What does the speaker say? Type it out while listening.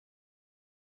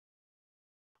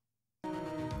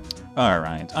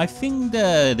Alright, I think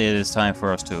that it is time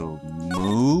for us to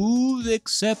move,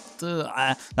 except,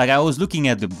 I was looking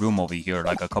at the broom over here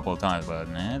like a couple of times, but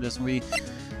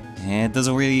it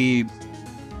doesn't really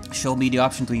show me the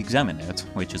option to examine it,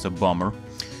 which is a bummer.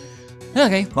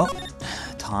 Okay, well,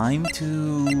 time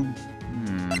to...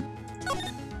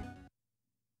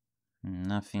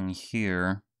 Nothing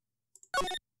here.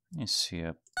 Let me see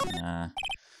it. Nah,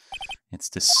 it's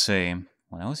the same.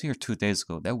 When I was here 2 days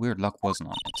ago, that weird lock wasn't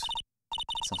on it.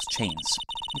 It's those chains.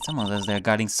 It's almost as they're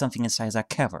guarding something inside that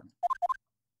cavern.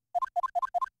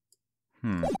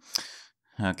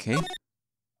 Okay.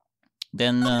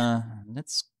 Then,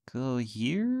 let's go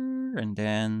here, and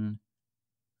then...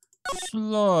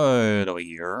 slide over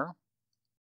here.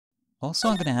 Also,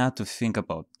 I'm gonna have to think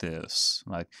about this.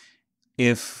 Like,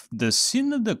 if the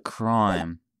scene of the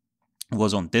crime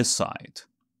was on this side,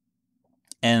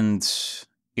 and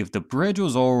if the bridge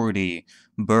was already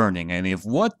burning, and if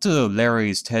what Larry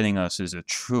is telling us is the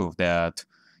truth, that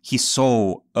he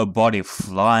saw a body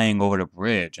flying over the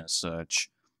bridge and such,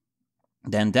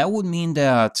 then that would mean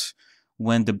that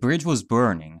when the bridge was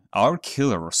burning, our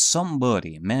killer or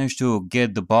somebody managed to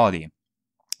get the body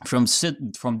from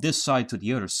this side to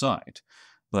the other side.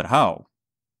 But how?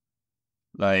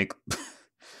 Like,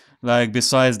 like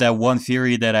besides that one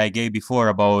theory that I gave before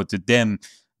about them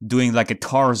doing like a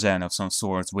Tarzan of some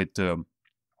sorts with the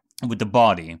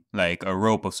body, like a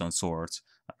rope of some sorts,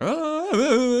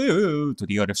 to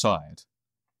the other side.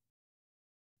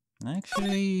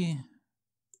 Actually,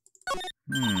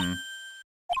 I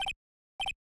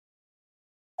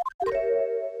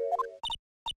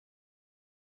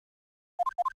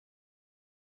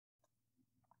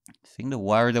think the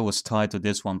wire that was tied to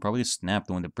this one probably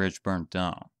snapped when the bridge burned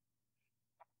down.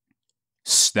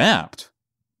 Snapped?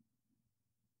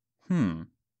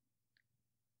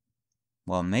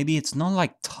 Well, maybe it's not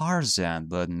like Tarzan,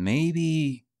 but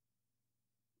maybe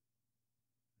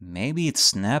it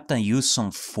snapped and used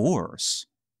some force.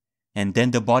 And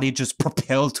then the body just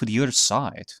propelled to the other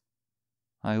side.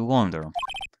 I wonder.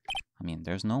 I mean,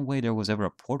 there's no way there was ever a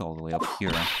portal all the way up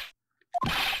here.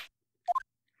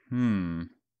 I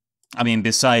mean,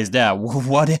 besides that,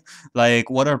 what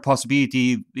other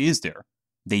possibility is there?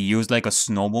 They used like a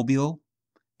snowmobile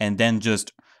and then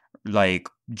just like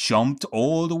jumped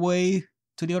all the way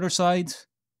to the other side?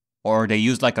 Or they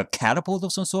used like a catapult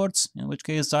of some sorts, in which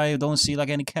case I don't see like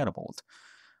any catapult.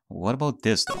 What about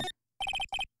this though?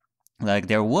 Like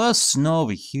there was snow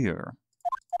over here.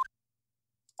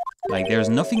 Like there's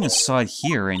nothing inside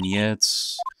here, and yet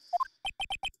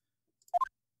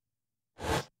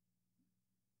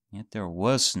there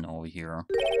was snow here.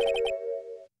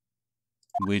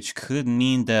 Which could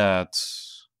mean that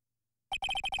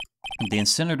the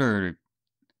incinerator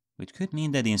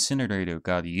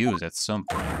got used at some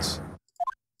point.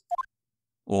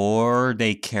 Or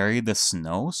they carried the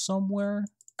snow somewhere?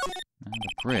 And the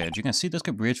bridge. You can see this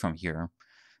bridge from here.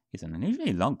 It's an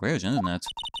unusually long bridge, isn't it?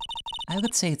 I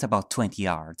would say it's about 20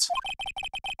 yards.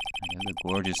 Yeah, the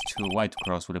gorge is too wide to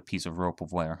cross with a piece of rope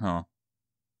of wire, huh?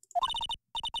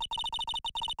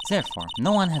 Therefore,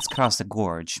 no one has crossed the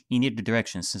gorge in either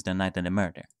direction since the night of the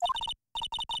murder.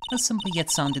 A simple yet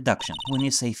sound deduction, wouldn't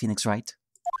you say, Phoenix Wright?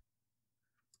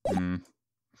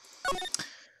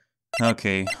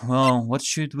 Okay, well, what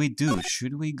should we do?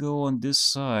 Should we go on this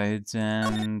side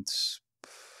and...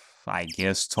 I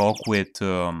guess talk with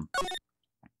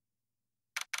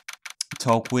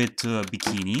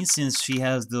Bikini, since she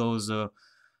has those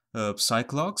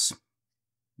Cyclops?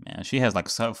 Man, she has like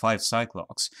 5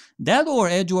 Cyclops. That or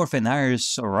Edgeworth and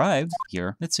Iris arrived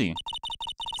here. Let's see.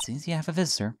 Seems you have a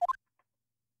visitor.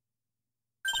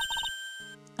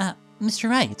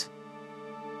 Mr. Wright.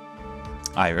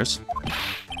 Iris?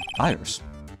 Iris?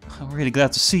 I'm really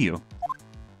glad to see you.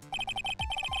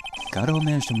 Gato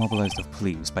managed to mobilize the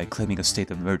police by claiming a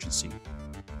state of emergency.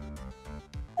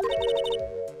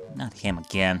 Not him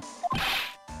again.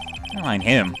 Never mind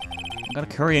him. I gotta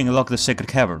carry and lock the sacred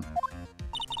cavern.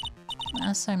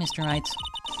 Sorry, Mr. Wright.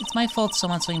 It's my fault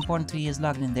someone so important to you is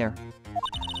logged in there.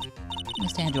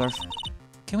 Mr. Edgeworth,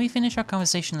 can we finish our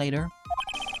conversation later?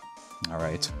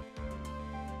 Alright.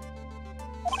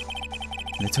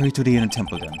 Let's hurry to the inner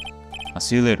temple then. I'll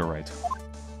see you later, Wright.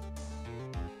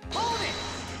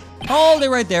 Hold it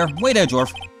right there. Wait,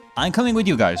 Edgeworth. I'm coming with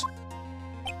you guys.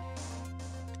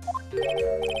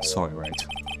 Sorry, Wright.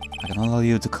 I can allow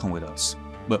you to come with us.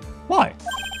 But why?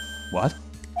 What?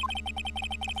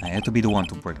 I had to be the one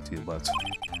to break it to you, but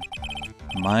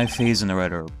my fate is in a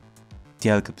rather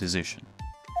delicate position.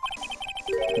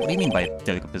 What do you mean by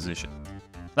delicate position?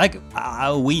 Like,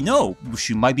 we know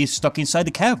she might be stuck inside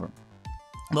the cavern,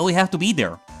 but we have to be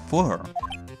there for her.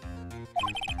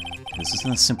 This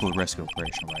isn't a simple rescue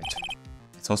operation, right?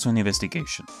 It's also an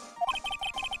investigation.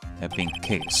 That being the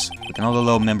case, we cannot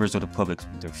allow members of the public to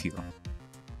interfere.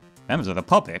 Members of the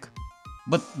public?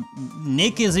 But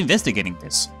Nick is investigating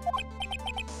this.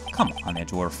 Come on,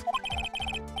 Edgeworth.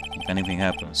 If anything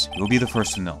happens, you'll be the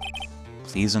first to know.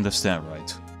 Please understand,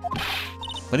 right?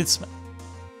 But it's...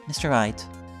 Mr. Wright.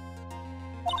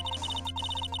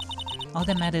 All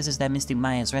that matters is that Mystic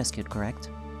Maya is rescued, correct?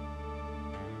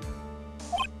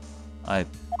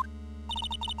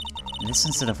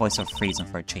 Listen to the voice of reason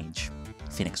for a change.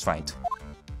 Phoenix Wright.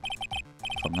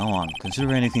 From now on,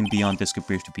 consider anything beyond this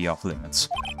appears to be off limits.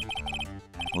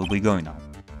 We'll be going now.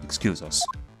 Excuse us.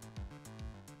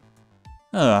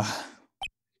 Okay,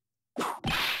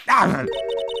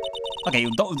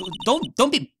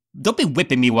 don't be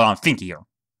whipping me while I'm thinking here.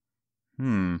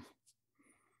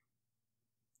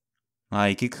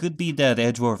 Like, it could be that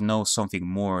Edgeworth knows something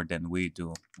more than we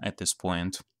do at this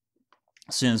point.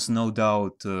 Since, no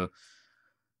doubt,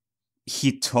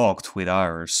 he talked with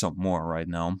Iris some more right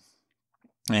now.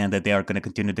 And that they are going to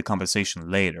continue the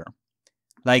conversation later.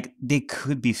 Like, they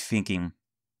could be thinking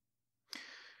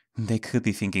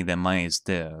that Maya is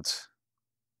dead.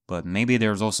 But maybe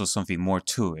there's also something more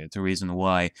to it, the reason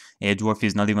why Edgeworth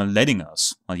is not even letting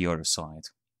us on the other side.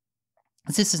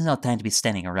 This is not time to be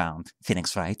standing around,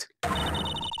 Phoenix Wright.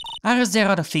 Are there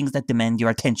other things that demand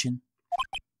your attention?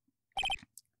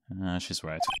 She's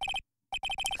right.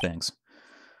 Thanks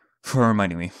for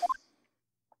reminding me.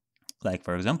 Like,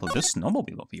 for example, this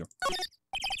snowmobile over here.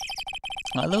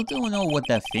 I don't know what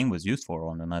that thing was used for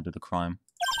on the night of the crime.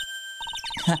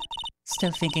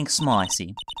 Still thinking small, I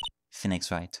see.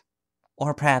 Phoenix Wright.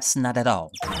 Or perhaps not at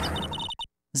all.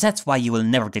 That's why you will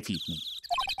never defeat me.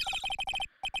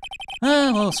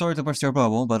 Well, sorry to burst your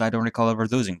bubble, but I don't recall ever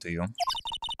losing to you.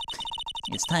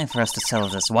 It's time for us to settle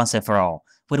this once and for all,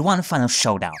 with one final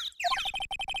showdown.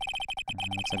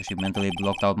 Looks like she mentally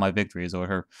blocked out my victories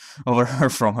over her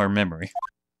from her memory.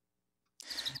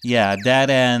 Yeah, that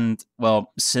and,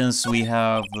 well, since we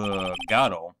have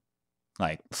Gato,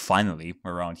 like, finally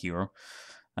around here,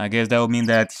 I guess that would mean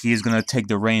that he's gonna take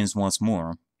the reins once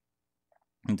more.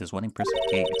 There's one impressive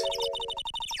gate.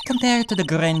 Compared to the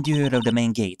grandeur of the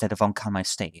main gate at the Von Karma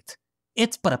estate,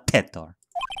 it's but a pet door.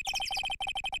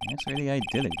 It's really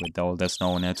idyllic with all the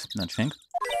snow in it, don't you think?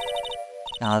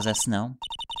 All the snow?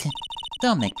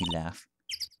 Don't make me laugh.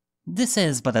 This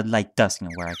is but a light dusting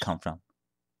of where I come from.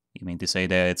 You mean to say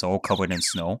that it's all covered in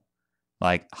snow?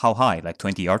 Like, how high? Like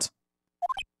 20 yards?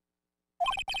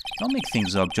 Don't make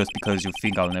things up just because you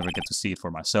think I'll never get to see it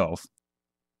for myself.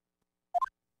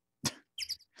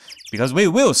 Because we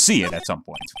will see it at some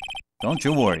point. Don't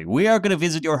you worry, we are gonna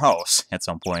visit your house at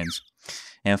some point.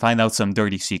 And find out some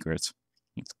dirty secrets.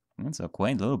 It's a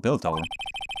quaint little build tower.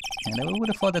 And I would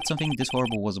have thought that something this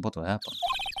horrible was about to happen.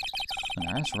 And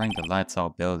I just rang the lights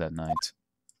out bell that night.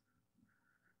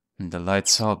 The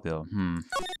lights out bell, You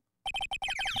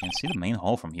can see the main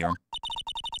hall from here.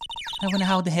 I wonder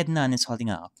how the head nun is holding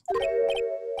up.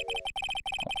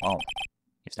 Oh, wow.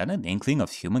 Is that an inkling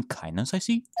of human kindness I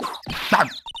see?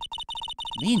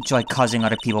 You enjoy causing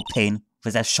other people pain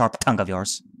with that sharp tongue of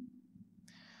yours.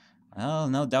 Well,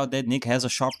 no doubt that Nick has a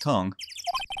sharp tongue.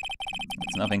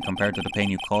 It's nothing compared to the pain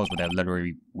you cause with that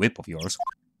leathery whip of yours.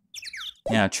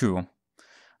 Yeah, true.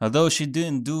 Although she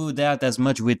didn't do that as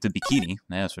much with the bikini,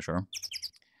 that's for sure.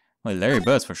 Well, Larry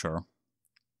Bird's for sure.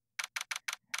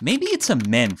 Maybe it's a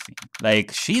man thing.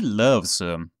 Like, she loves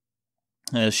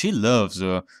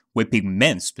whipping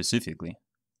men specifically.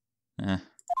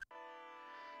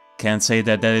 Can't say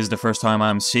that is the first time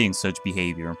I'm seeing such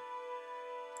behavior. At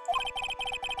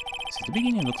the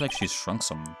beginning, it looks like she's shrunk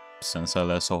some since I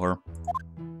last saw her.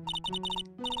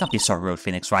 Don't be so rude,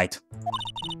 Phoenix Wright.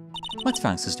 What's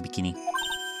wrong, Sister Bikini?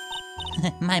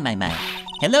 My.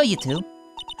 Hello, you two.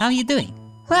 How are you doing?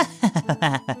 Well,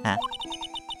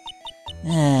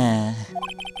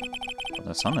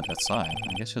 the sun at that side.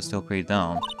 I guess she's still pretty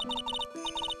down.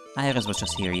 Iris was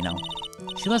just here, you know.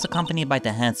 She was accompanied by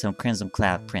the handsome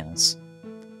crimson-clad prince.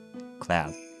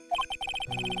 Clad.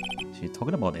 Is she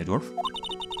talking about Edgeworth?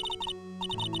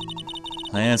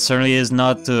 It certainly is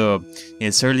not.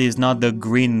 It certainly is not the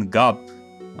green gob.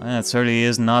 It certainly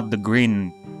is not the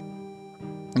green.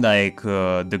 Like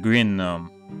the green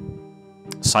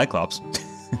Cyclops.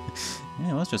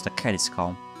 Yeah, it was just a courtesy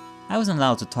call. I wasn't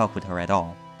allowed to talk with her at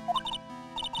all.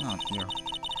 Oh dear.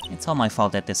 It's all my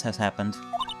fault that this has happened.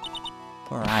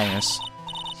 Poor Iris.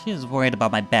 She is worried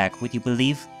about my back, would you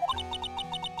believe?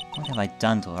 What have I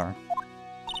done to her?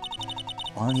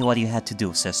 Only what you had to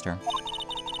do, sister.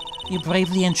 You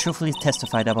bravely and truthfully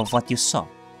testified about what you saw.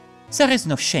 There is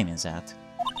no shame in that.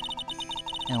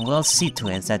 And we'll see to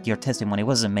it that your testimony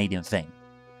wasn't made in vain.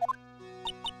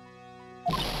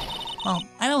 Well,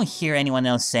 I don't hear anyone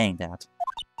else saying that.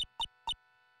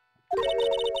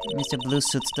 Mr. Blue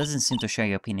Suits doesn't seem to share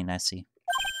your opinion, I see.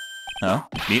 Huh?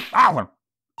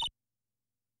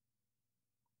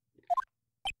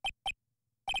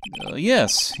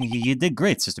 Yes, you did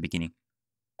great, Sister Bikini.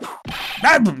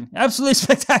 Absolutely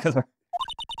spectacular!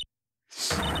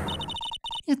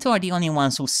 You two are the only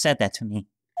ones who said that to me.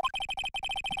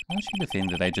 I want you to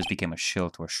think that I just became a shill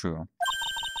to a shrew.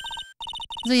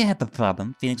 Do you have a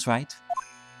problem, Phoenix Wright?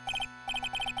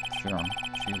 Sure,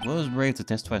 she was brave to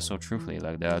testify so truthfully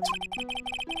like that.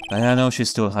 But I know she's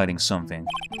still hiding something.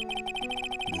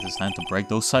 It's time to break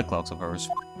those cyclops of hers.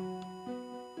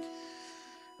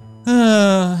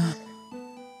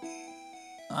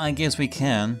 I guess we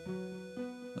can.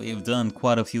 We've done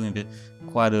quite a few, I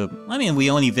mean,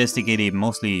 we only investigated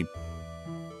mostly,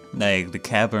 like, the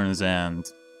caverns and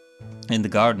in the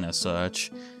garden as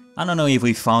such. I don't know if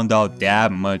we found out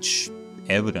that much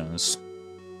evidence.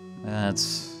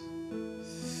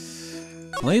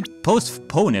 We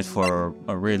postponed it for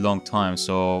a really long time,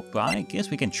 so I guess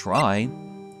we can try.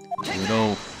 Even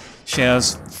though she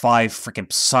has 5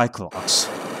 freaking cyclops.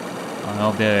 I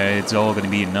hope that it's all gonna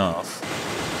be enough.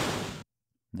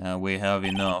 Now we have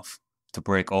enough to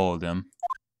break all of them.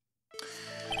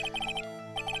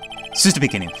 Sister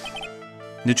Beginning,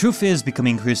 the truth is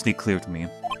becoming increasingly clear to me.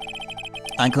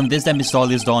 I'm convinced that Miss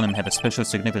Dahlia's Dawnham had a special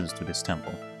significance to this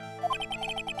temple.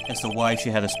 As to why she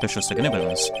had a special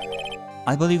significance,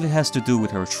 I believe it has to do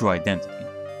with her true identity.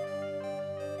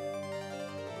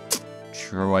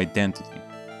 True identity.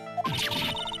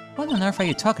 What on earth are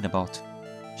you talking about?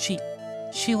 She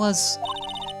was...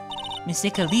 Miss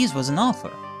a.k.a. was an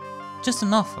offer. Just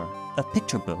an offer of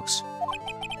picture books.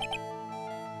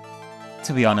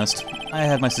 To be honest, I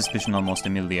had my suspicion almost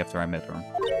immediately after I met her.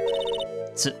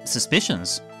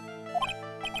 Suspicions?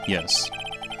 Yes.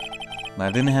 But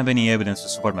I didn't have any evidence to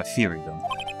support my theory, though.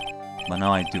 But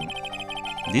now I do.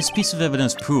 This piece of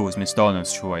evidence proves Miss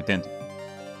Dahlham's true identity.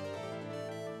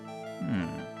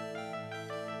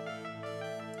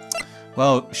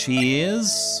 Well, she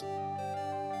is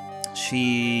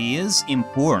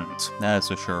important, that's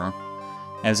for sure.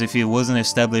 As if it wasn't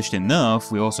established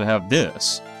enough, we also have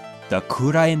this. The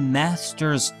Kurai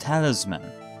Master's Talisman,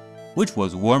 which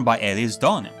was worn by Alice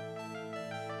Dawnham.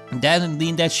 That doesn't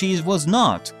mean that she was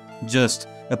not just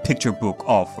a picture book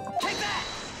offer.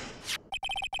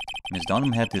 Miss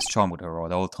Dawnham had this charm with her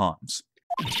at all times.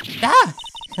 Ah!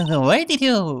 Where did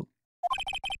you...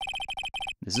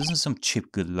 This isn't some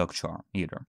cheap good luck charm,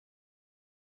 either.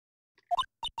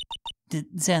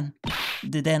 Then,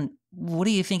 what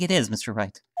do you think it is, Mr.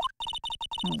 Wright?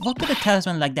 What could a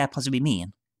talisman like that possibly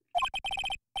mean?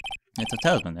 It's a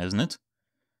talisman, isn't it?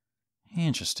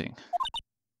 Interesting.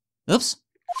 Oops.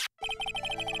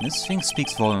 This thing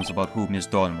speaks volumes about who Miss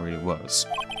Dawnham really was.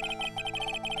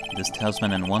 This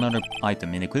talisman and one other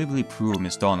item inequitably prove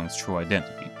Miss Dawnham's true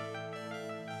identity.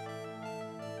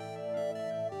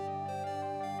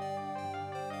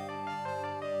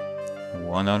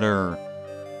 One other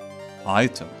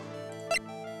item.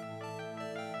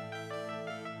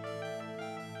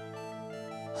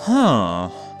 Huh.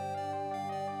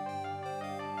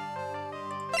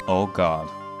 Oh god.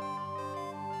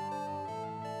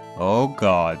 Oh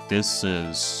god, this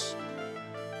is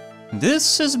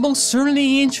most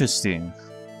certainly interesting.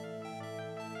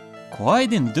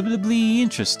 Quite indubitably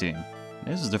interesting.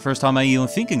 This is the first time I'm even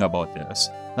thinking about this.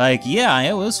 Like, yeah,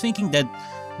 I was thinking that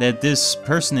this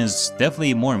person is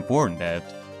definitely more important, that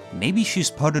maybe she's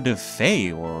part of the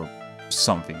Fae or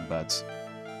something, but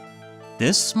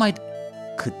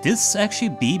could this actually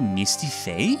be Misty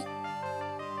Fae?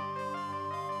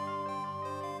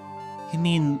 I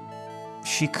mean,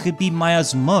 she could be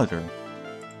Maya's mother.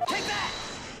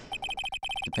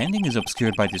 The painting is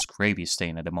obscured by this gravy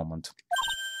stain at the moment.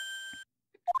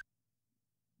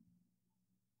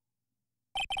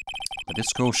 But this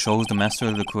scroll shows the master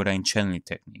of the Kurain Chenli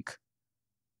technique.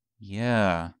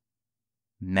 Yeah.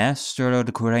 Master of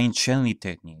the Kurain Chenli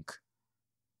technique.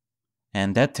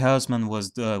 And that talisman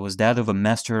was that of a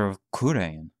master of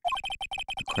Kurain.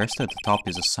 The crest at the top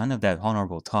is a sign of that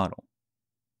honorable title.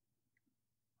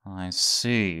 I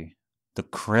see. The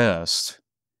crest.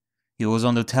 It was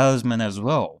on the talisman as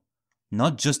well.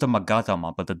 Not just the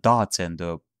Magatama, but the dots and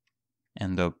the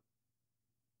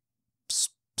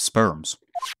sperms.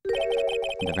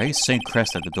 The very same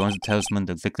crest that adorns the talisman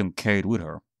the victim carried with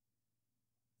her.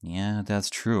 Yeah, that's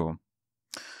true.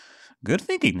 Good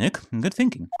thinking, Nick. Good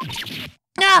thinking.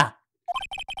 Ah!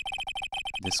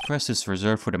 This crest is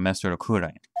reserved for the master of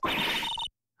Kurain.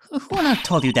 Who on earth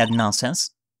told you that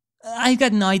nonsense? I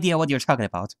got no idea what you're talking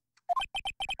about.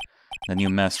 The new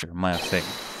master, Maya Fey,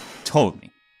 told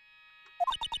me.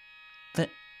 But...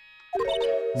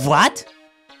 What?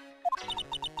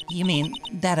 You mean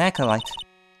that acolyte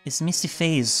is Misty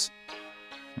Fey's...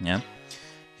 Yeah,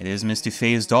 it is Misty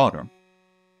Fey's daughter.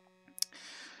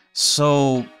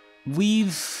 So,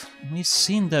 we've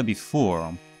seen that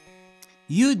before.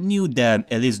 You knew that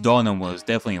Ellie's daughter was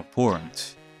definitely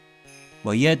important.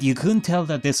 But yet you couldn't tell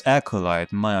that this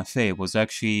acolyte, Maya Fey, was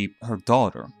actually her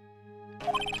daughter.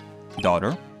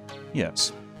 Daughter?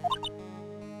 Yes.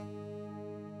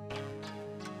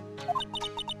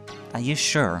 Are you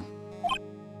sure?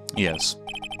 Yes.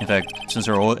 In fact, since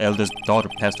her old eldest daughter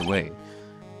passed away,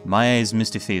 Maya is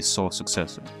Misty Fey's sole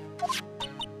successor.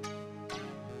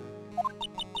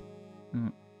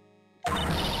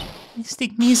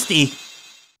 Mystic Misty!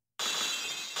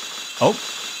 Oh!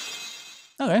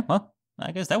 Okay, well,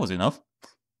 I guess that was enough.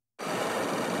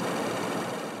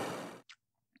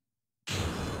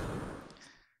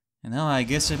 And now I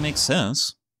guess it makes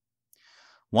sense.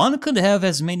 One could have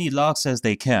as many locks as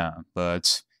they can,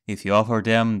 but if you offer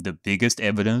them the biggest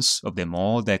evidence of them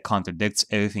all that contradicts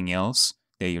everything else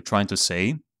that you're trying to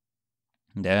say,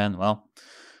 then, well,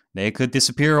 they could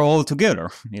disappear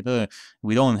altogether.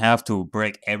 We don't have to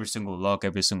break every single lock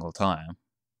every single time.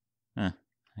 I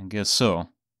guess so.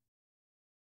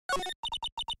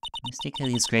 Mystic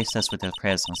Elise graced us with her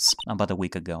presence about a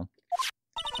week ago.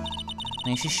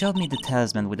 When she showed me the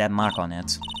talisman with that mark on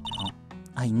it,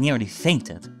 I nearly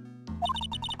fainted.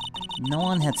 No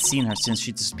one had seen her since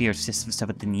she disappeared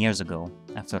 17 years ago,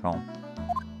 after all.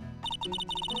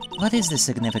 What is the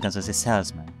significance of this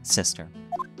talisman, sister?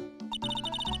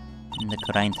 The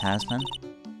Kurain talisman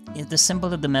is the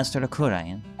symbol of the Master of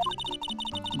Kurain.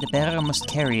 The bearer must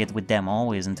carry it with them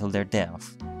always until their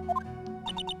death.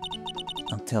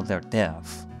 Until their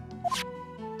death.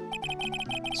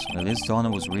 So Ellie's daughter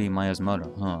was really Maya's mother,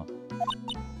 huh?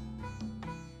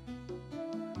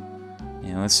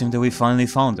 Yeah, it seemed that we finally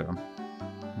found her.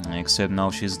 Except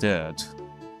now she's dead.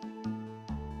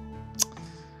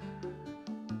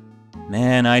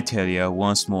 Man, I tell ya,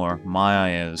 once more,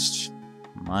 Maya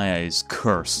is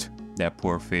cursed. That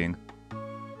poor thing.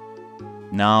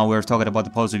 Now we're talking about the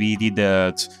possibility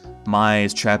that Maya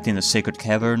is trapped in a sacred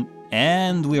cavern,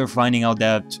 and we are finding out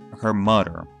that her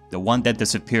mother, the one that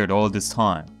disappeared all this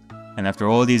time, and after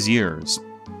all these years,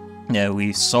 yeah,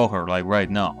 we saw her like right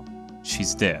now,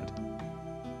 she's dead.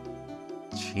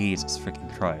 Jesus freaking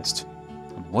Christ.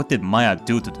 What did Maya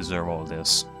do to deserve all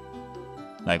this?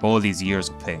 Like all these years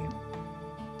of pain.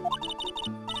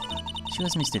 She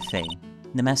was Mr. Fey,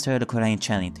 the master of the Kurain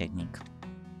channeling technique.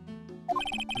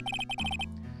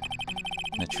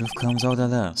 The truth comes out at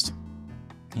last.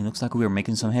 It looks like we are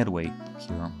making some headway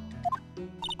here.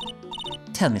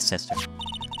 Tell me, sister,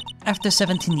 after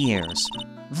 17 years,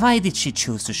 why did she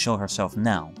choose to show herself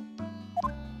now?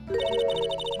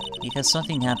 Because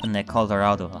something happened that called her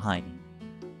out of hiding.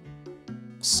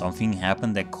 Something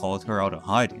happened that called her out of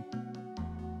hiding?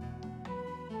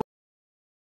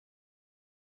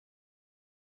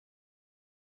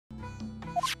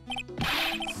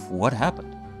 What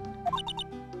happened?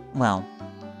 Well...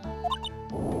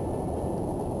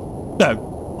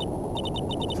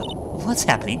 What's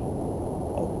happening?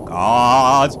 Oh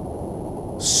God!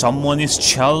 Someone is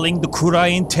channeling the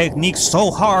Kurain technique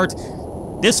so hard,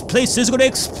 this place is gonna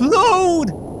explode!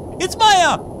 It's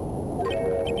Maya!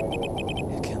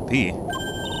 It can't be.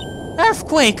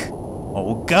 Earthquake!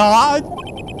 Oh God!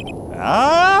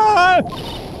 Ah!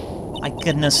 My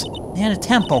goodness, they're in a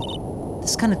temple.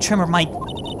 This kind of tremor might...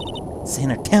 It's in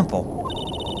a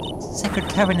temple. Sacred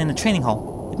cavern in the training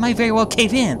hall. It might very well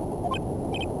cave in.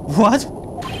 What?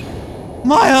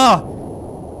 Maya!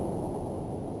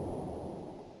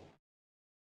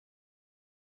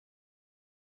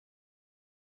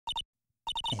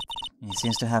 It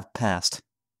seems to have passed.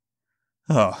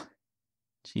 Oh,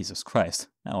 Jesus Christ!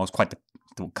 That was quite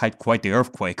the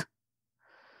earthquake.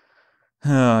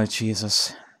 Oh,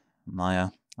 Jesus,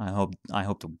 Maya, I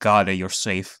hope to God that you're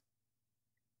safe.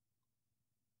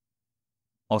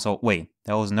 Also, wait,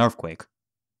 that was an earthquake.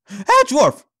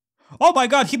 Edgeworth! Oh my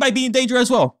God, he might be in danger as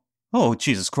well. Oh,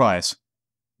 Jesus Christ!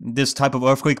 This type of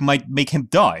earthquake might make him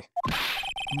die.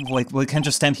 We can't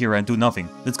just stand here and do nothing.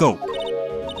 Let's go.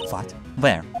 What?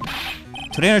 Where?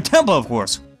 To the inner temple, of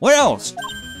course! Where else?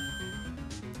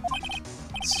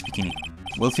 Speaking,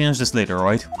 we'll finish this later,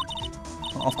 right?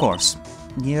 Of course.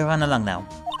 You run along now.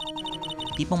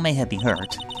 People may have been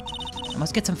hurt. I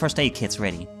must get some first aid kits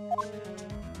ready.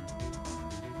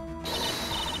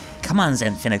 Come on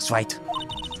then, Phoenix Wright.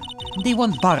 They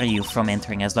won't bother you from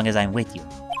entering as long as I'm with you.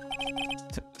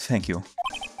 Thank you.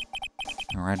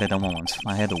 Right at the moment,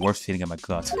 I had the worst feeling in my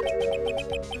gut.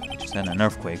 I just had an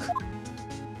earthquake.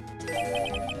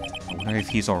 I wonder if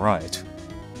he's alright.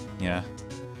 Yeah.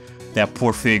 That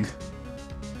poor thing.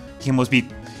 He must be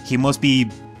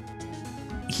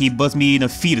in a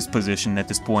fetus position at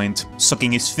this point,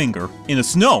 sucking his finger in the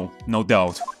snow, no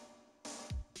doubt.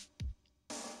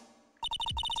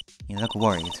 You look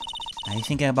worried. Are you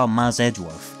thinking about Miles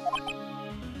Edgeworth?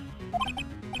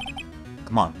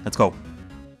 Come on, let's go.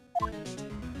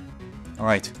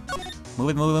 Alright.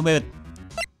 Move it.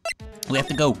 We have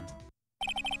to go.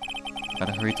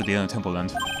 Gotta hurry to the other temple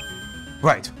land.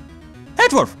 Right.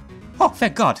 Edgeworth! Oh,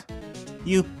 thank God.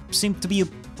 You seem to be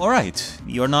alright.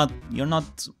 You're not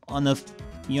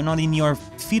in your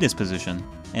fetus position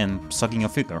and sucking your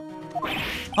finger.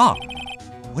 Ah!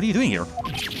 What are you doing here?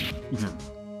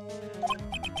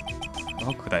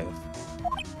 How could I have?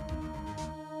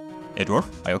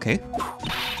 Edgeworth, are you okay?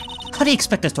 How do you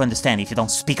expect us to understand if you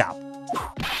don't speak up?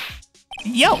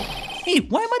 Yo! Hey,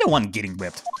 why am I the one getting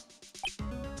whipped?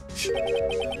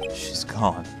 She's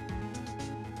gone.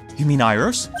 You mean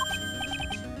Iris?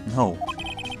 No.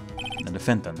 The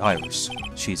defendant, Iris.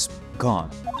 She's gone.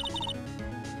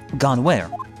 Gone where?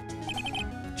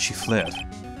 She fled.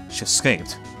 She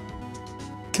escaped.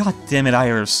 God damn it,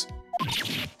 Iris.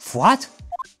 What?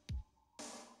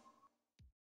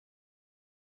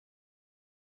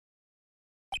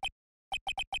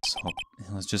 So, it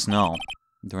was just now,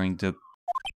 during the...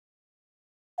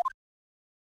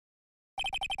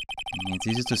 It's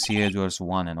easy to see Edgeworth's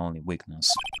one and only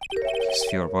weakness. His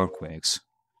fear of earthquakes.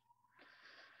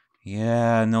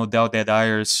 Yeah, no doubt that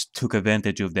Iris took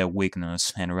advantage of that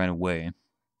weakness and ran away.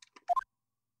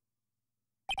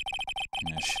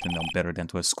 I should have known better than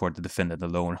to escort the defendant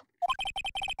alone.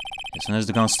 As soon as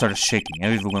the gun started shaking,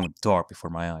 everything went dark before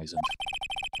my eyes and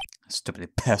I stupidly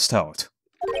passed out.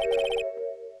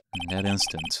 And that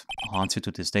instant haunts you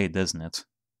to this day, doesn't it?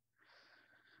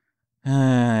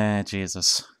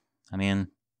 Jesus. I mean,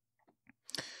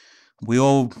 we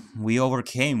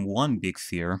overcame one big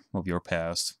fear of your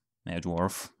past,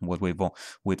 Edgeworth,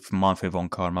 with Monthly Von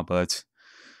Karma, but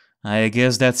I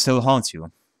guess that still haunts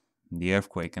you. The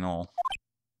earthquake and all.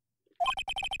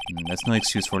 And that's no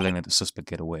excuse for letting the suspect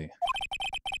get away.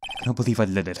 I can't believe I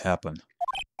let it happen.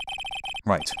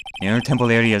 Right, the inner temple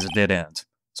area is a dead end,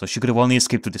 so she could have only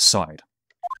escaped to this side.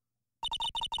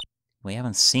 We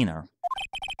haven't seen her.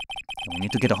 We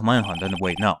need to get a manhunt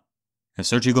underway now. And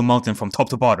search Eagle Mountain from top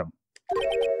to bottom.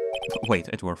 Wait,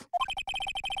 Edgeworth.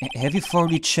 Have you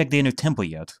thoroughly checked the inner temple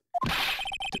yet?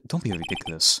 Don't be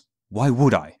ridiculous. Why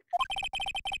would I?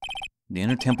 The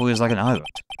inner temple is like an island.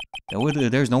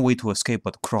 There's no way to escape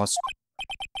but to cross...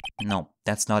 No,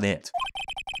 that's not it.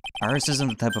 Iris isn't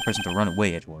the type of person to run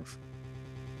away, Edgeworth.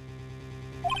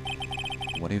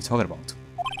 What are you talking about?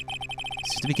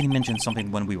 Since the beginning mentioned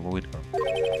something when we were with her.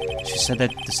 She said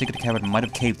that the secret cavern might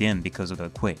have caved in because of the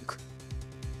quake.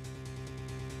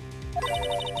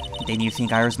 Then you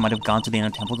think Iris might have gone to the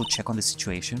inner temple to check on the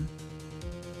situation?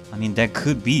 I mean, that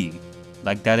could be.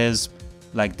 Like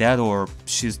that, or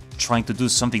she's trying to do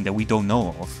something that we don't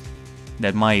know of.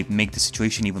 That might make the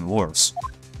situation even worse.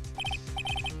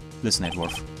 Listen,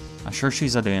 Edgeworth. I'm sure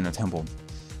she's at the inner temple.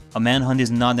 A manhunt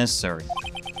is not necessary.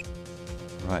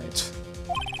 Right.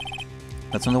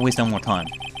 Let's not waste any more time.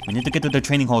 We need to get to the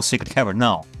training hall secret cavern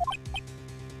now.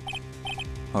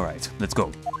 Alright, let's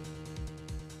go.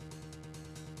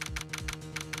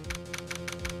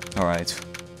 Alright.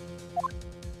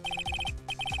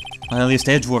 Well, at least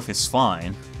Edgeworth is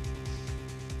fine.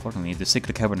 Fortunately, the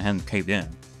secret cavern hadn't caved in.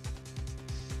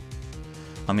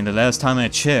 I mean, the last time I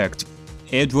checked,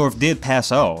 Edgeworth did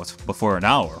pass out before an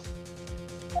hour.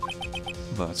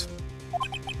 But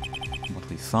what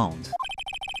we found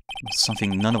was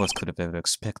something none of us could have ever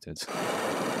expected.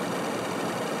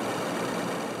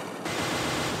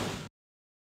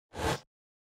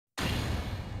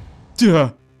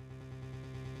 Duh!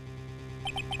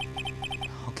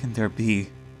 How can there be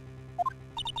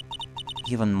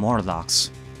even more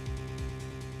locks?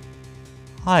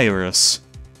 Iris!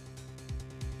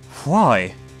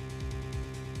 Why?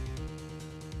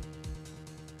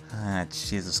 Ah,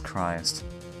 Jesus Christ.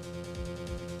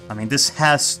 I mean, this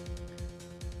has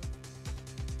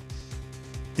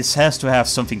to have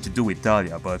something to do with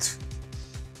Dahlia, but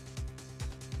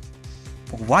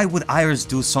why would Iris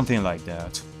do something like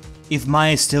that? If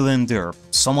Mai is still in there,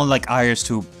 someone like Iris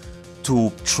to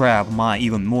trap Mai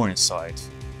even more inside.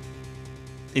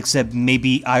 Except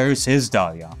maybe Iris is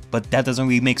Dahlia, but that doesn't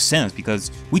really make sense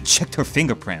because we checked her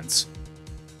fingerprints.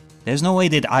 There's no way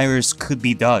that Iris could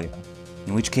be Dahlia,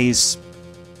 in which case...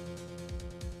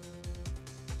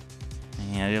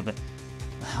 Yeah, but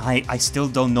I still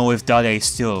don't know if Dahlia is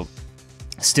still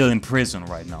in prison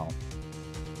right now.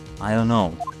 I don't know.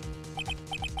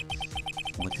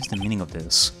 What is the meaning of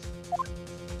this?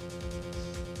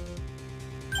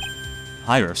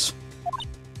 Iris.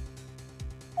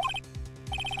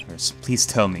 Iris, please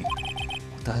tell me.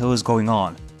 What the hell is going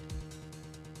on?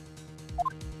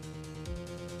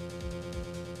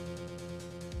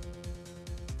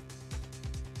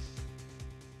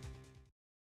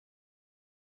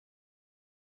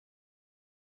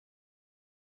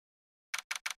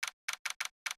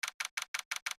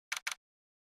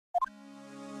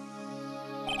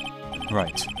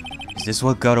 Right. Is this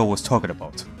what Gato was talking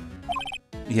about?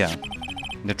 Yeah.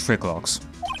 The trick locks.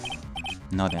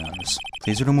 Not others.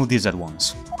 Please remove these at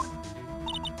once.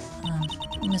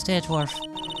 Mr. Edgeworth,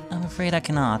 I'm afraid I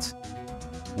cannot.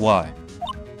 Why?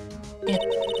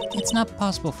 It's not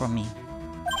possible for me.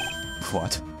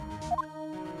 What?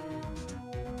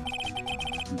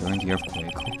 During the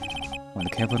earthquake, when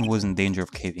the cavern was in danger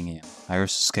of caving in,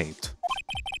 Iris escaped.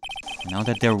 Now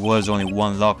that there was only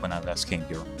one lock when I last came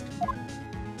here.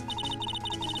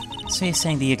 So you're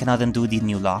saying that you cannot undo the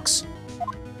new locks?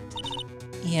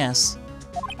 Yes.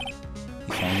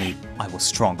 If only I was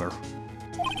stronger.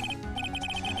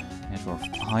 Edgeworth,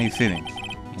 how are you feeling?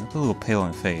 You look a little pale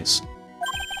in the face.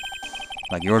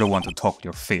 Like you're the one to talk with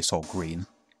your face all green.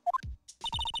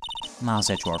 Miles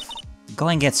Edgeworth, go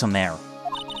and get some air.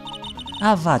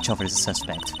 I'll watch over the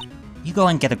suspect. You go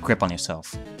and get a grip on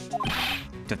yourself.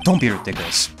 Don't be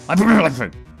ridiculous.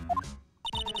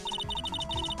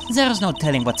 There's no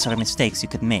telling what sort of mistakes you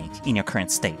could make in your current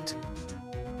state.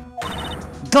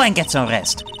 Go and get some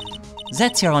rest.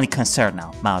 That's your only concern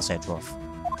now, Miles Edgeworth.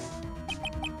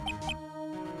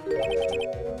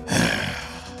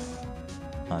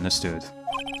 Understood.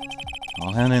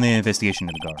 I'll hand in the investigation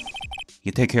to the guard.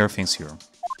 You take care of things here.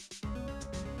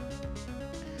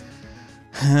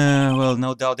 Well,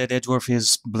 no doubt that Edgeworth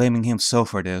is blaming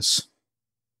himself for this.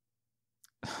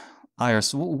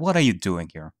 Iris, what are you doing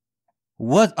here?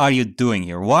 What are you doing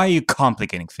here? Why are you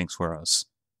complicating things for us?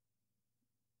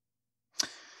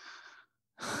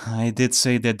 I did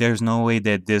say that there's no way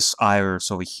that this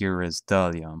Iris over here is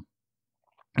Dahlia.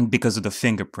 Because of the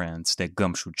fingerprints that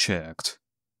Gumshoe checked.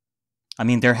 I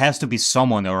mean, there has to be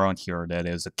someone around here that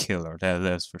is a killer,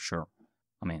 that's for sure.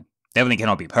 I mean, definitely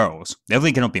cannot be Pearls.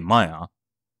 Definitely cannot be Maya.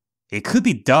 It could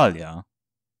be Dahlia,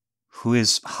 who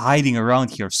is hiding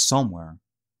around here somewhere.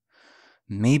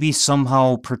 Maybe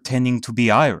somehow pretending to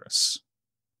be Iris.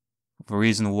 The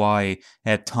reason why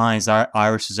at times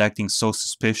Iris is acting so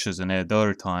suspicious and at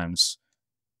other times...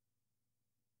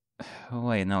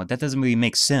 Wait, no, that doesn't really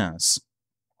make sense.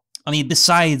 I mean,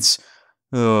 besides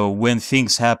when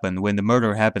things happened, when the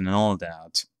murder happened and all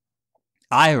that,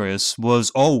 Iris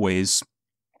was always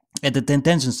at the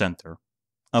detention center.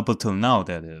 Up until now,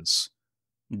 that is.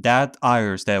 That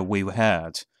Iris that we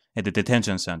had at the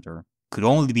detention center could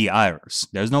only be Iris.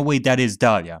 There's no way that is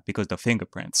Dahlia because of the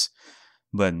fingerprints.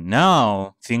 But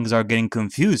now, things are getting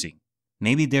confusing.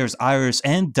 Maybe there's Iris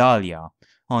and Dahlia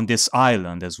on this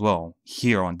island as well,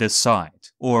 here on this side,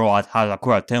 or at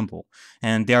Harakura Temple,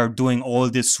 and they're doing all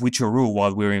this switcheroo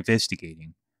while we're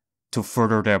investigating, to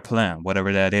further their plan,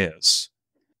 whatever that is.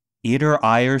 Either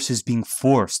Iris is being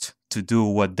forced to do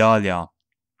what Dahlia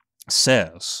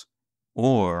says,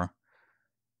 or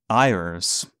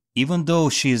Iris, even though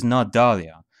she is not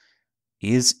Dahlia,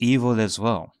 is evil as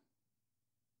well.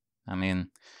 I mean,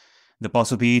 the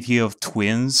possibility of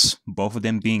twins, both of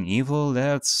them being evil,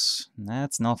 that's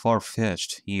not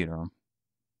far-fetched either.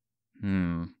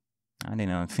 I didn't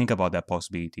even think about that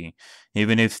possibility.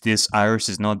 Even if this Iris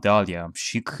is not Dahlia,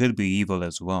 she could be evil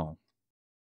as well.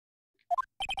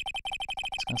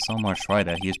 It's got so much right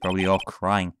that he's probably off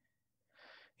crying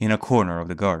in a corner of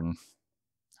the garden.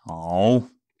 Oh.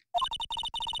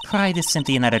 Pride is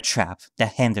simply another trap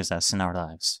that hinders us in our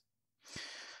lives.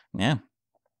 Yeah.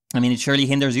 I mean, it surely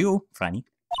hinders you, Franny.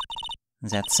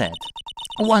 That said,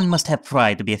 one must have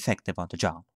pride to be effective on the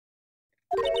job.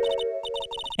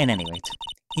 At any rate,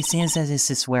 it seems as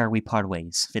this is where we part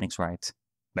ways, Phoenix Wright.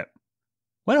 But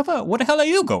where the hell are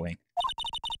you going?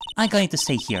 I'm going to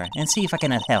stay here and see if I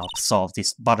can help solve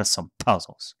these bothersome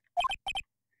puzzles.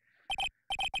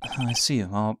 I see.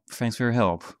 Well, thanks for your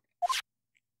help.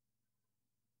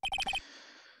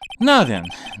 Now then,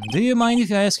 do you mind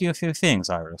if I ask you a few things,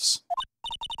 Iris?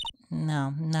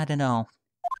 No, not at all.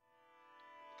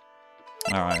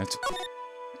 Alright.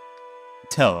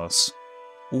 Tell us,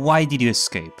 why did you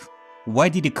escape? Why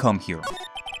did you come here?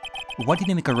 Why did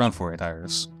you make a run for it,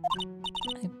 Iris?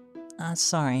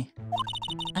 Sorry.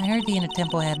 I heard the inner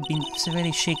temple had been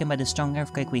severely shaken by the strong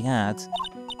earthquake we had.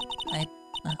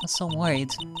 I was so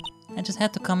worried. I just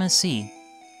had to come and see.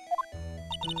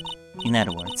 In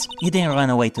other words, you didn't run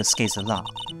away to escape the law.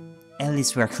 At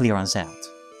least we're clear on that.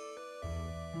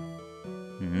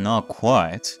 Not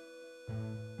quite.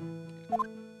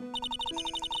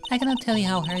 I cannot tell you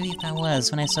how relieved I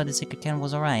was when I saw the secret camera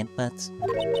was alright, but...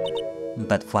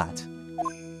 But what?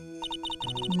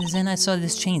 Then I saw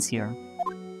these chains here.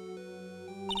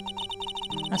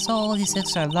 I saw all these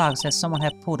extra locks that someone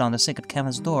had put on the secret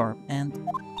cabin's door, and...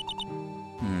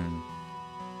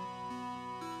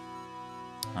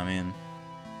 I mean...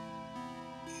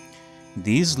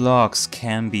 These locks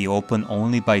can be opened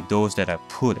only by those that have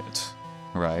put it,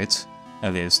 right?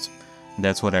 At least,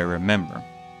 that's what I remember.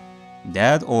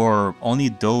 That or only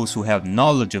those who have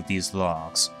knowledge of these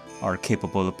locks are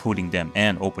capable of putting them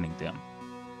and opening them.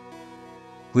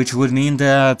 Which would mean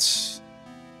that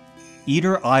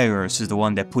either Iris is the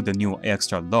one that put the new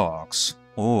extra locks,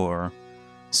 or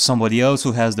somebody else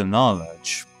who has the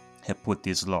knowledge had put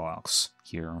these locks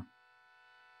here.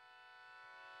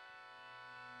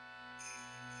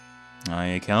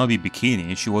 It cannot be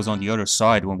Bikini, she was on the other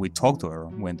side when we talked to her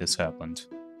when this happened.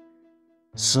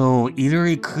 So either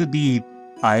it could be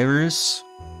Iris,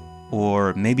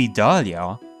 or maybe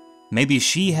Dahlia. Maybe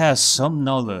she has some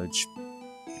knowledge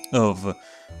of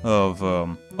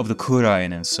the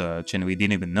Kurain and such, and we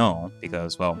didn't even know,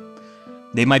 because, well,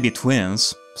 they might be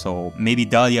twins, so maybe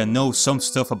Dahlia knows some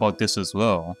stuff about this as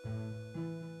well.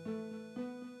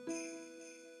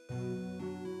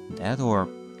 That, or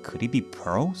could it be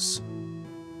Pearls?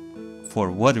 For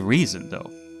what reason,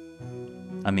 though?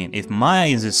 I mean, if Maya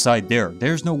is inside there,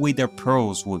 there's no way that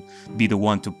Pearls would be the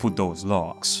one to put those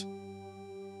locks.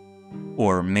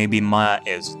 Or maybe Maya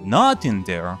is not in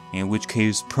there, in which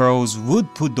case Pearls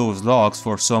would put those locks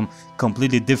for some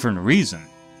completely different reason.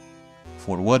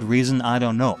 For what reason, I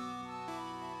don't know.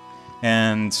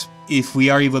 And if we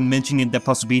are even mentioning the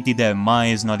possibility that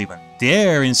Maya is not even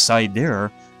there inside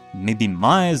there, maybe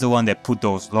Maya is the one that put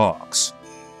those locks.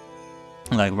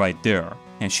 Like right there,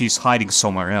 and she's hiding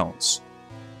somewhere else.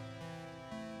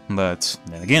 But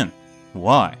then again,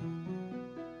 why?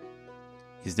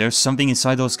 Is there something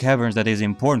inside those caverns that is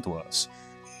important to us?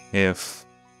 If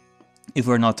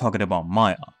we're not talking about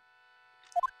Maya.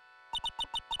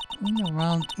 In a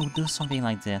round, we'll do something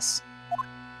like this.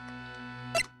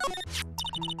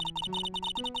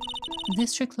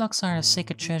 District locks are a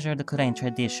sacred treasure of the Kurain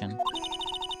tradition.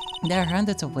 There are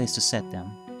hundreds of ways to set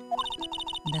them.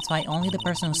 That's why only the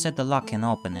person who set the lock can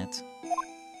open it.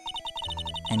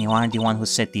 And you aren't the one who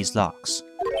set these locks.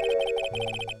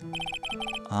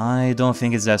 I don't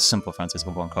think it's that simple,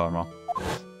 Francisco von Karma.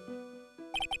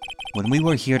 When we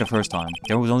were here the first time,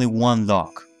 there was only one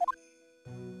lock.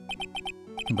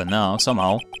 But now,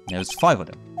 somehow, there's 5 of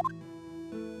them.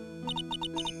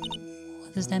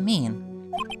 What does that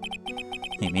mean?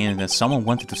 It means that someone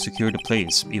wanted to secure the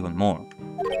place even more.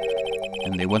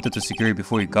 And they wanted to secure it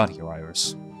before you got here,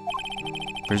 Iris.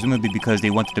 Presumably because they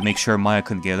wanted to make sure Maya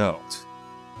couldn't get out.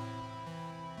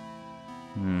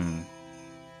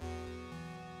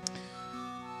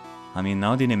 I mean,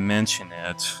 now that they mention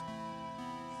it,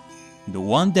 the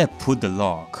one that put the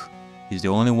lock is the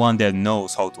only one that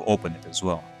knows how to open it as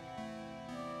well.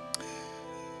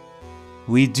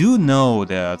 We do know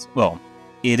that, well,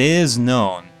 it is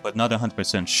known, but not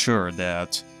 100% sure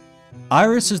that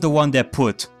Iris is the one that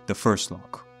put the first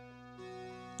lock.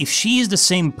 If she is the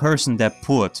same person that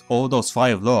put all those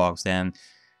 5 locks, then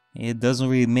it doesn't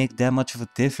really make that much of a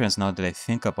difference now that I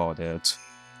think about it.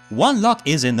 1 lock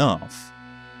is enough.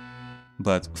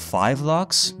 But 5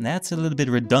 locks? That's a little bit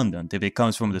redundant if it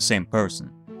comes from the same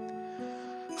person.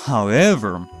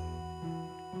 However,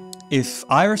 if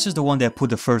Iris is the one that put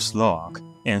the first lock,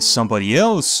 and somebody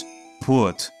else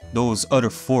put those other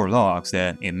 4 locks,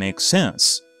 then it makes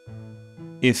sense.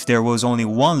 If there was only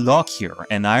 1 lock here,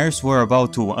 and Iris were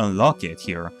about to unlock it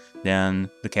here, then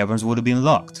the caverns would have been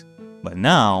locked. But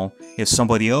now, if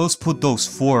somebody else put those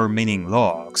 4 remaining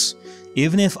locks,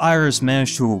 even if Iris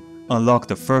managed to unlock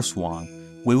the first one,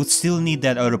 we would still need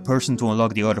that other person to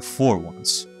unlock the other 4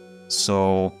 ones.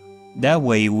 So that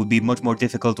way it would be much more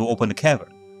difficult to open the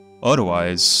cavern.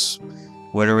 Otherwise,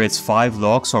 whether it's 5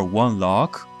 locks or 1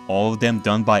 lock, all of them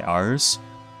done by Iris,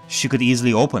 she could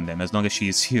easily open them as long as she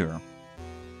is here.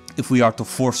 If we are to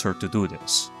force her to do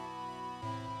this.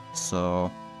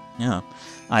 So, yeah,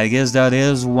 I guess that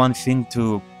is one thing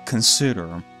to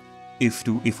consider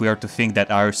if we are to think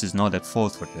that Iris is not at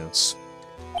fault for this.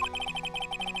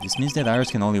 This means that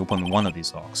Iris can only open 1 of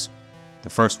these locks. The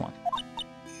first one.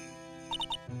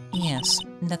 Yes,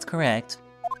 that's correct.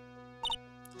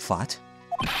 What?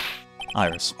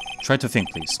 Iris, try to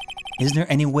think, please. Is there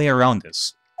any way around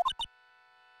this?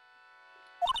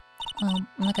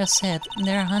 Like I said,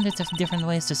 there are hundreds of different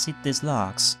ways to set these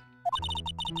locks.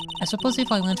 I suppose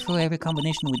if I went through every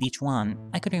combination with each one,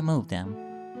 I could remove them.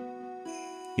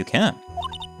 You can.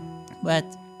 But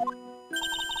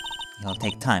it'll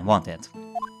take time, won't it?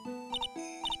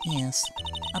 Yes,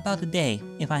 about a day,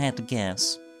 if I had to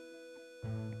guess.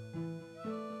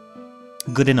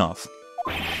 Good enough.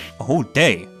 A whole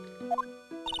day.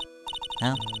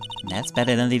 Well, that's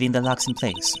better than leaving the locks in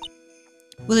place.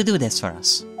 Will you do this for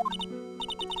us?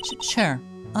 Sure,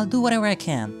 I'll do whatever I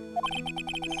can.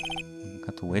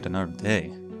 Got to wait another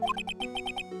day.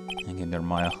 Hang in there,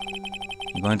 Maya.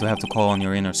 You're going to have to call on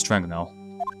your inner strength now.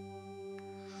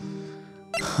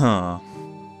 Huh.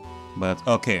 But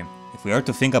okay, if we are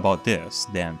to think about this,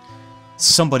 then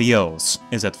somebody else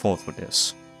is at fault for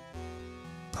this.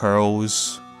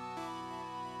 Pearls.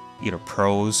 Either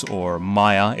Pearls or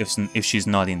Maya, if she's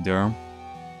not in there.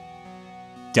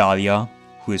 Dahlia,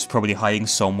 who is probably hiding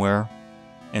somewhere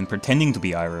and pretending to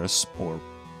be Iris, or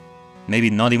maybe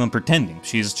not even pretending,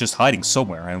 she's just hiding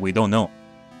somewhere and we don't know.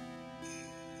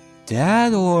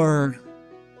 That, or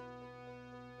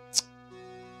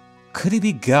could it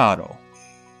be Gato?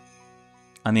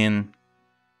 I mean,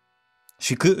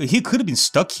 he could have been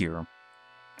stuck here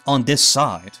on this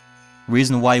side.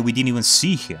 Reason why we didn't even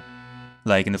see him,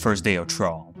 like in the first day of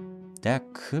trial.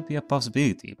 That could be a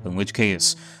possibility, but in which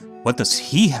case, what does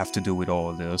he have to do with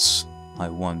all this? I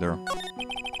wonder.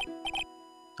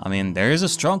 I mean, there is a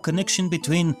strong connection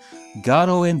between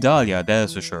Gato and Dahlia,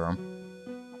 that's for sure.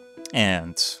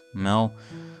 And, well,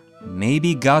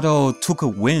 maybe Gato took a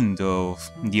wind of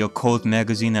the occult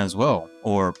magazine as well,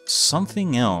 or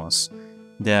something else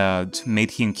that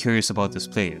made him curious about this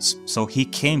place. So he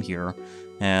came here,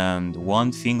 and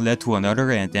one thing led to another,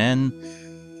 and then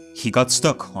he got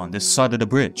stuck on this side of the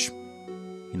bridge.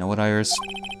 You know what, Iris?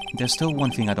 There's still one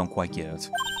thing I don't quite get.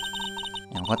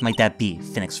 And what might that be,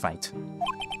 Phoenix Wright?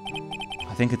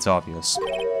 I think it's obvious.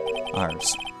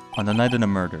 Iris, on the night of the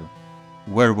murder,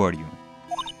 where were you?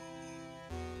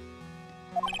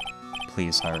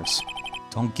 Please, Iris,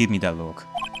 don't give me that look.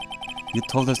 You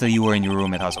told us that you were in your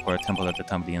room at Hazakura Temple at the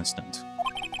time of the incident.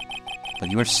 But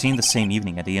you were seen the same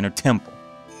evening at the inner temple.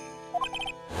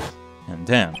 And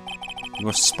then, you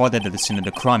were spotted at the scene of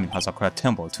the crime in Hazakura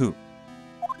Temple too.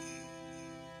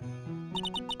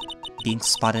 Being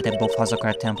spotted at both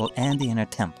Hazakura Temple and the inner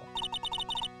temple.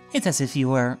 It's as if you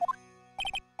were...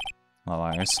 Well,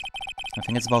 Iris, I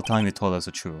think it's about time you told us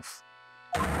the truth.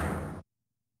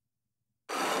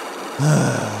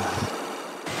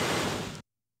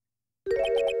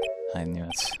 I knew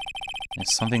it.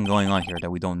 There's something going on here that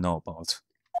we don't know about.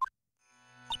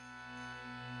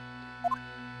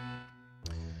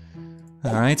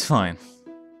 Alright, fine.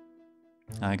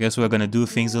 I guess we're gonna do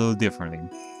things a little differently.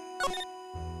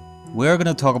 We're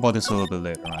gonna talk about this a little bit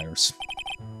later, Iris.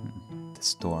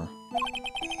 This door.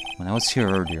 When I was here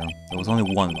earlier, there was only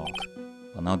one lock,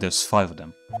 but now there's 5 of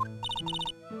them.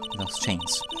 Those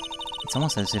chains. It's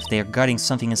almost as if they are guarding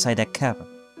something inside that cavern.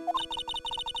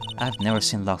 I've never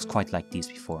seen locks quite like these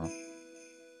before.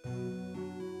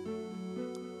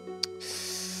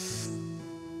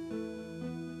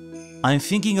 I'm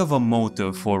thinking of a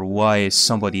motive for why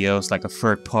somebody else, like a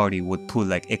third party, would put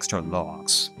like extra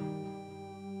locks.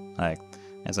 Like,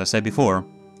 as I said before,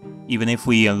 even if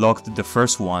we unlocked the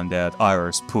first one that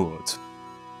Iris put,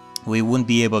 we wouldn't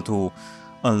be able to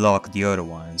unlock the other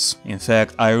ones. In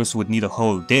fact, Iris would need a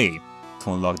whole day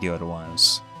to unlock the other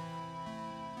ones.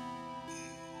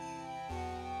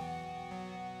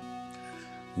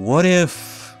 What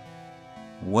if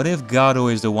Gato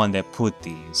is the one that put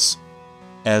these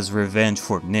as revenge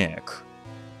for Nick?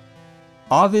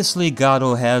 Obviously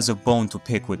Gato has a bone to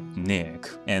pick with Nick,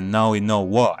 and now we know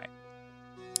why.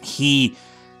 He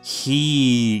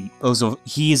is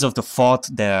of the thought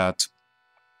that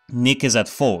Nick is at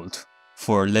fault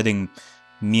for letting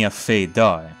Mia Fey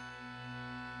die.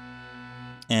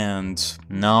 And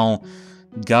now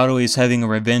Gato is having a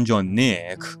revenge on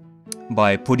Nick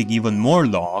by putting even more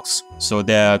locks so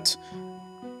that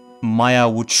Maya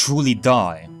would truly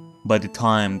die by the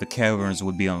time the caverns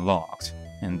would be unlocked,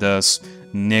 and thus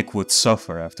Nick would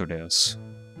suffer after this.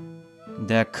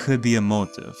 That could be a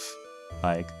motive.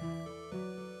 Like,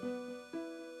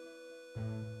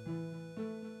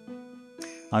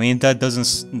 I mean, that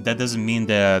doesn't mean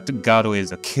that Gato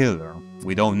is a killer.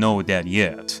 We don't know that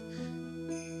yet.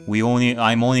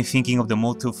 I'm only thinking of the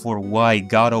motive for why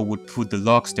Gato would put the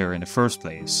locks there in the first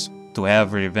place, to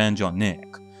have revenge on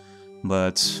Nick.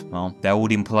 But, well, that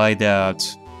would imply that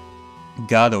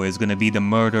Gato is gonna be the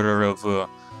murderer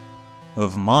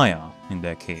of Maya in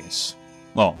that case.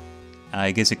 Well,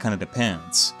 I guess it kinda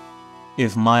depends.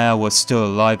 if Maya was still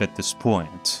alive at this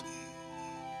point.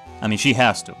 I mean, she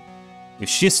has to. If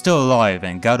she's still alive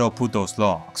and Garo put those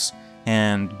locks,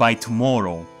 and by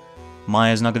tomorrow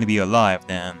Maya's not gonna be alive,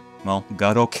 then, well,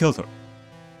 Garo killed her.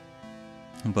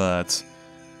 But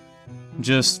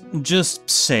just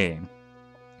saying.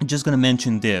 Just gonna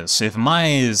mention this. If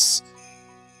Maya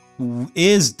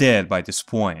is dead by this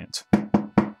point,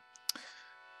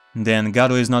 then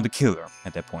Garo is not the killer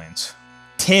at that point.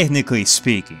 Technically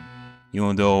speaking.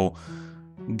 Even though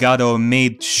Garo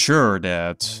made sure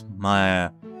that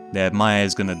Maya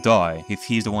is gonna die if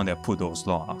he's the one that put those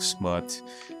locks. But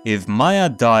if Maya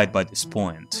died by this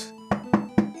point,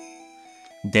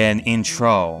 then in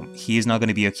trial, he's not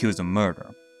gonna be accused of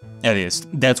murder. At least,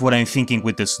 that's what I'm thinking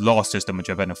with this law system in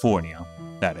California,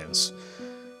 that is.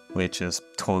 Which is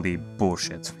totally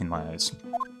bullshit in my eyes.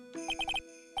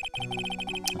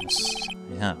 Yes,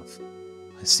 I have.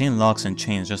 I've seen locks and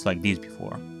chains just like these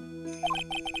before.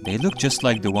 They look just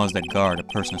like the ones that guard a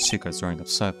person's secrets during the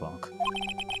sidewalk.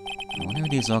 I wonder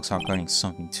if these locks are guarding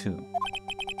something too.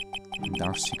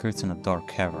 Dark secrets in a dark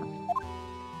cavern.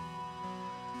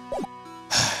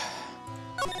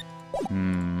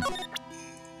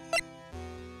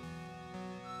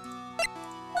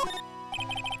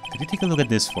 Could you take a look at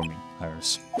this for me,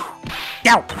 Iris?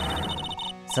 Ow!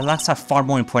 The locks are far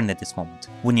more important at this moment.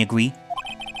 Wouldn't you agree?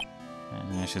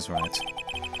 Yeah, she's right.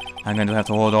 I'm going to have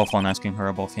to hold off on asking her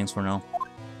about things for now.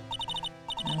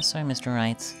 I'm sorry, Mr.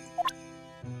 Wright.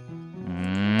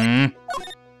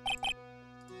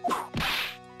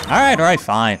 Alright,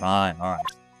 fine, alright.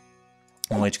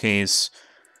 In which case,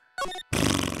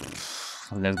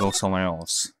 let's go somewhere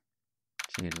else.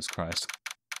 Jesus Christ.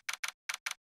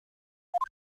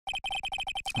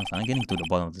 I'm finally getting to the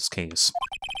bottom of this case.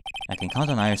 I can count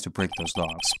on Iris to break those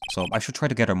locks, so I should try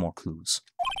to get her more clues.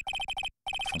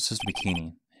 From Sister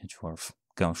Bikini, Edgeworth,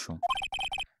 Gonshu,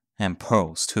 and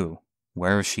Pearls too,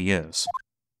 wherever she is.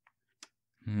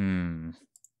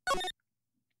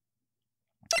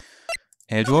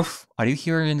 Edgeworth, are you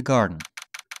here in the garden?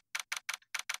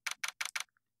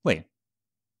 Wait,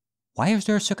 why is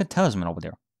there a second talisman over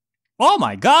there? Oh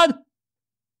my god!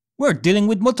 We're dealing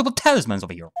with multiple talismans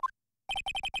over here.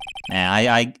 Nah,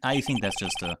 I think that's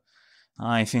just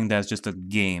a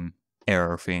game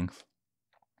error thing.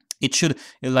 It should,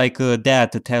 like,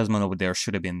 the talisman over there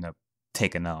should have been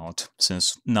taken out,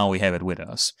 since now we have it with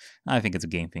us. I think it's a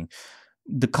game thing.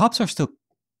 The cops are still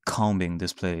combing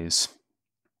this place.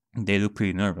 They look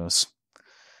pretty nervous.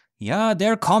 Yeah,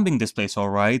 they're combing this place,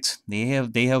 alright. They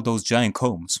have those giant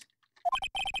combs.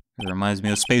 It reminds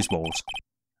me of Spaceballs.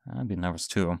 I'd be nervous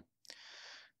too.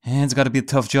 And it's gotta be a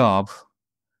tough job.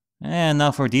 And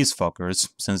not for these fuckers,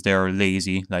 since they're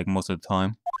lazy, like most of the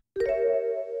time.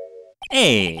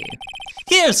 Hey!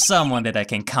 Here's someone that I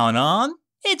can count on!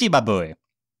 Ichibaboy!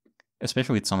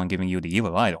 Especially with someone giving you the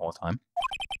evil eye the whole time.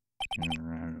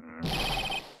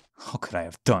 How could I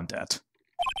have done that?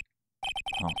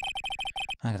 Oh,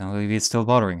 I can't believe it's still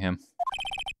bothering him.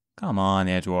 Come on,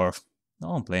 Edgeworth.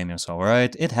 Don't blame yourself,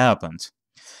 alright? It happened.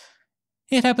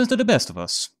 It happens to the best of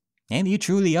us. And you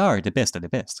truly are the best of the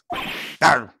best.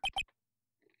 Arr!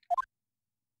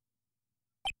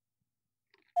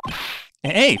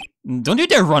 Hey! Don't you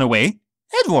dare run away!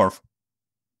 Edgeworth!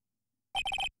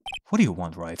 What do you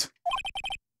want, Wright?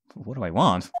 What do I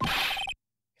want?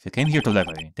 If you came here to laugh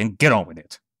at me, then get on with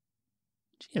it.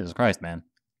 Jesus Christ, man.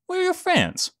 We're your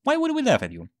friends. Why would we laugh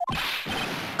at you?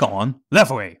 Go on, laugh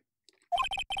away!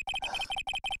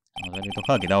 I was ready to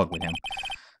hug it out with him.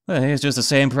 But he's just the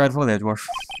same prideful Edgeworth.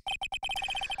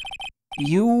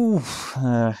 You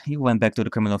went back to the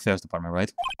criminal affairs department,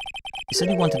 right? You said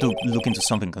you wanted to look into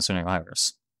something concerning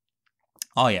Iris.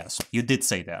 Oh yes, you did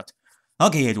say that.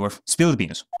 Okay, Edgeworth, spill the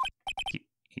beans.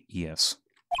 Yes.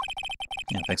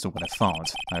 Yeah, thanks to what I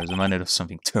found, I was reminded of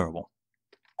something terrible.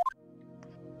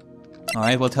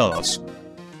 Alright, well tell us.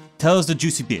 Tell us the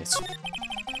juicy bits.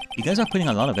 You guys are putting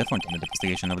a lot of effort into the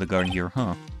investigation of the garden here,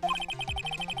 huh?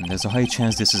 And there's a high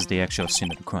chance this is the actual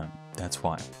scene of the crime. That's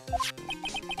why.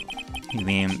 You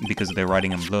mean because they're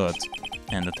writing in blood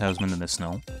and the talisman in the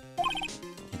snow?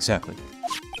 Exactly.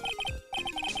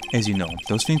 As you know,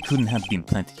 those things couldn't have been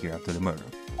planted here after the murder.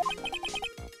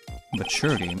 But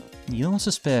surely, you don't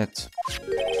suspect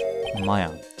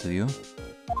Maya, do you?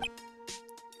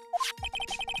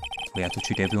 We have to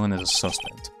treat everyone as a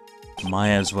suspect.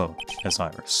 Maya as well as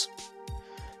Iris.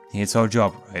 It's our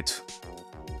job, right?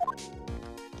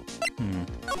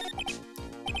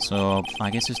 So, I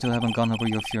guess you still haven't gone over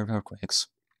your fear of earthquakes?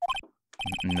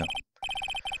 No.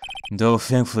 Though,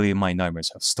 thankfully, my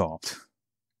nightmares have stopped.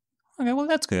 Okay, well,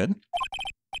 that's good.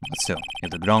 But still,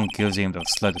 if the ground gives him the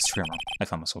slightest tremor, I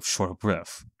find myself short of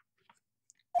breath.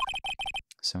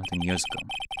 17 years ago,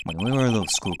 when we were little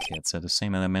school kids at the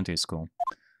same elementary school,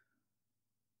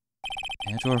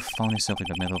 Edgeworth found himself in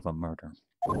the middle of a murder.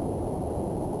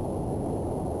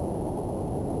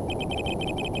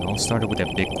 It all started with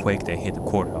that big quake that hit the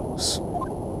courthouse.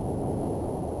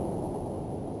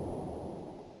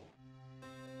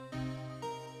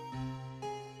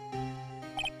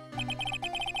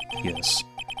 Yes,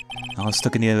 I was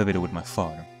stuck in the elevator with my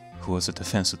father, who was a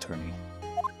defense attorney.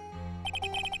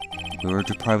 We were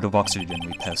deprived of oxygen and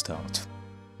we passed out.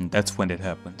 And that's when it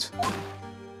happened.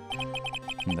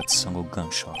 And that single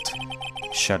gunshot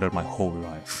shattered my whole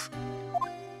life.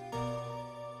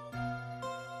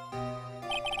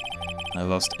 I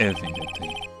lost everything that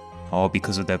day, all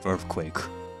because of that earthquake.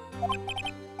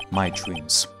 My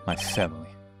dreams, my family,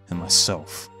 and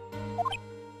myself.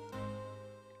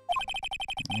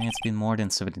 It's been more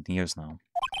than 17 years now.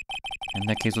 And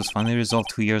that case was finally resolved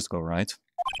 2 years ago, right?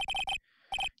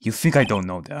 You think I don't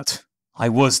know that? I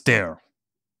was there!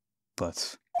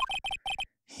 But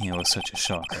it was such a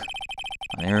shock.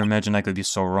 I never imagined I could be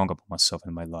so wrong about myself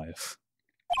in my life.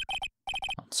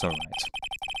 It's alright.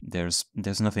 There's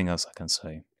nothing else I can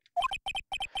say.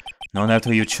 Not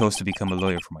after you chose to become a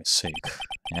lawyer for my sake,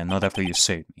 and not after you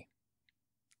saved me.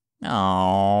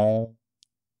 Oh,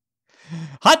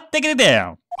 hot diggity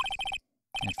there!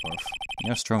 Edgeworth,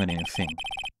 you're stronger than you think.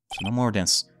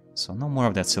 So no more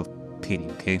of that self-pity,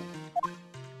 okay?